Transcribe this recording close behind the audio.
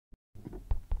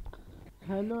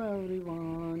Hello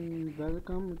everyone,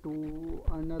 welcome to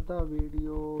another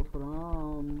video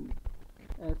from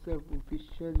SF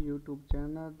official YouTube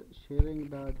channel. Sharing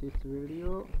this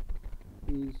video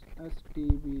is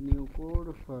STB new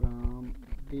code from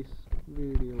this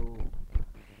video.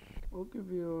 Okay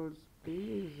viewers,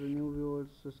 please new viewers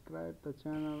subscribe the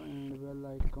channel and bell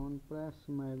icon press.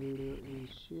 My video is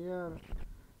share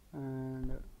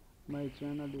and my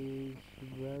channel is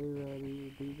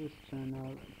very biggest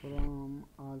channel from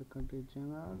all country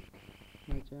channel.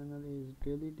 My channel is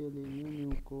daily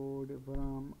new code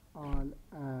from all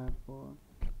app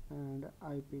and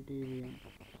IPTV.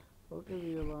 Okay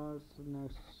viewers,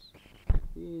 next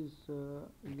is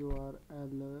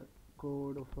URL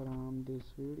code from this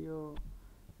video.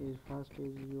 Is first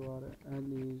is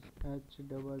URL is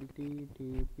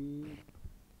http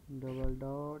double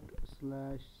dot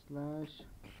slash slash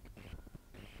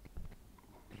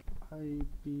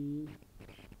ipro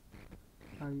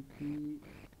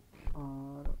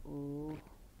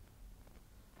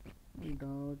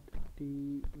dot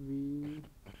tv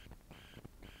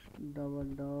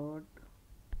double dot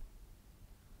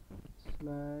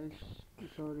slash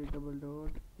double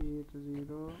dot 80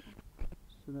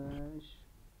 slash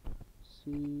c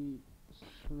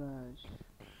slash.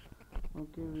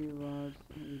 Okay viewers,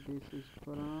 this is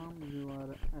from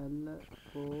URL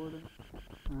code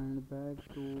and back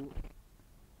to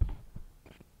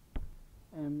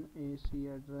MAC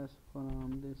address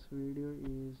from this video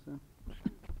is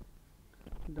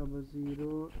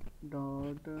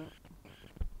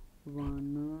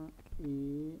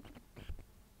 00.1a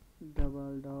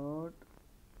double dot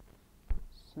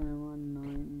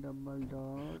 79 double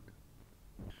dot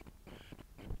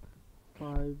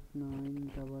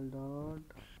 59 double dot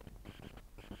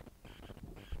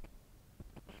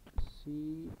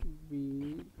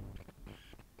CB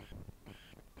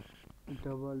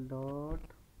double dot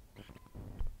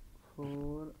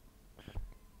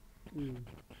 4E.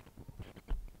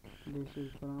 This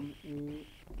is from a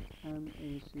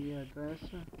MAC address.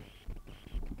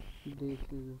 This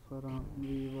is from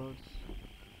viewers.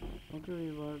 Okay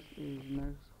viewers, is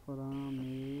next from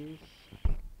is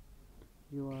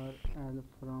URL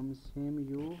from same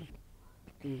U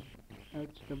is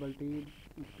http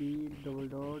double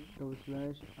dot double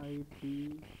slash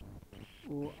ipor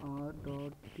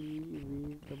dot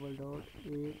tv double dot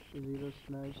 80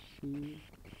 slash c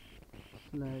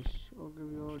slash. Okay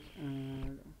viewers,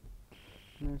 and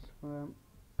next from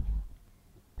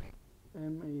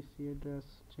MAC address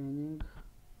changing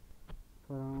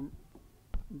from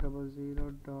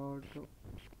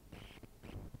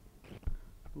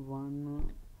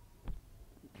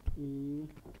 00.1e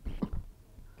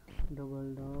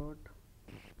double dot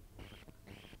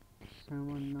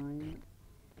 79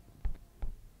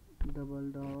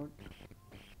 double dot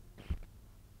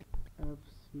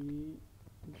FC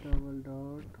double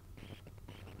dot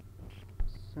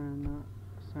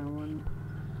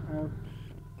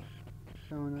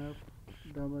 7F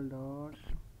double dot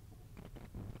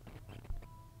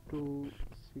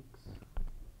 26.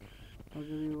 Okay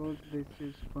viewers, this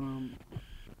is from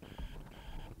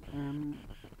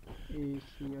MAC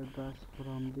address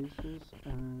from this is,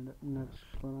 and next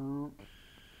from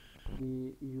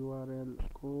the URL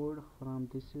code from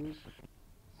this is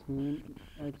same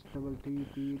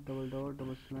http double dot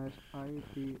double slash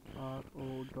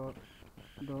ipro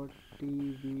dot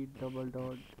tv double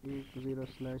dot 80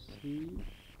 slash c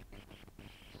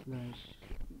slash.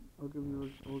 Okay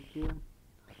viewers, okay,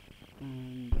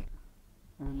 and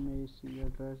MAC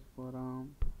address from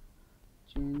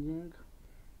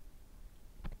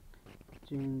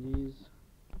changes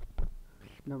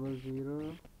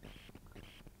 00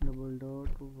 double dot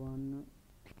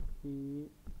 1e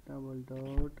double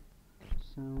dot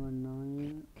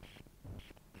 79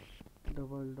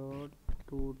 double dot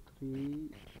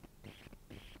 23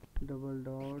 double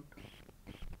dot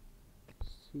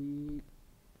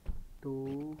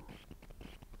c2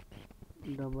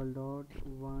 double dot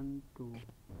 12.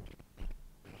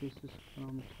 This is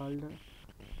from third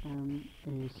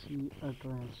MAC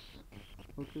address.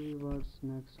 Okay viewers,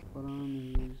 next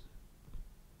from is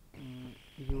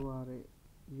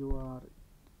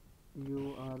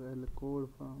URL code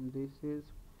from this is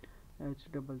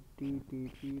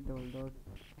http double dot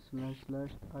slash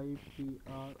slash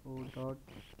ipro dot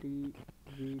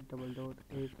tv double dot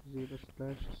 80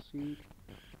 slash c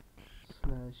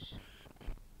slash.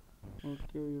 Okay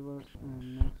viewers,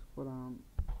 and next from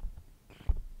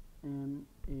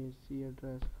MAC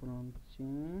address from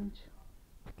change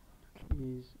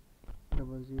is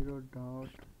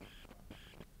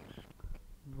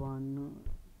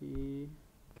 00.1a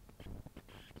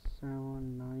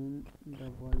 79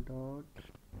 double dot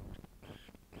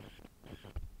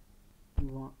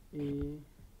A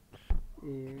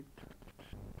 8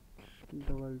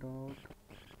 double dot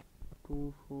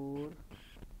 24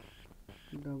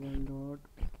 double dot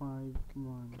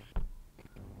 51.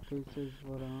 This is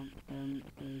from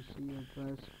MAC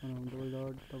address from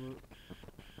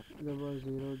double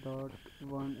zero dot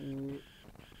 1A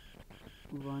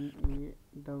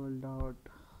double dot.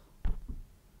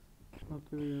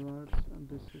 Okay viewers,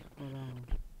 this is from.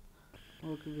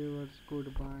 Okay viewers,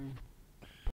 goodbye.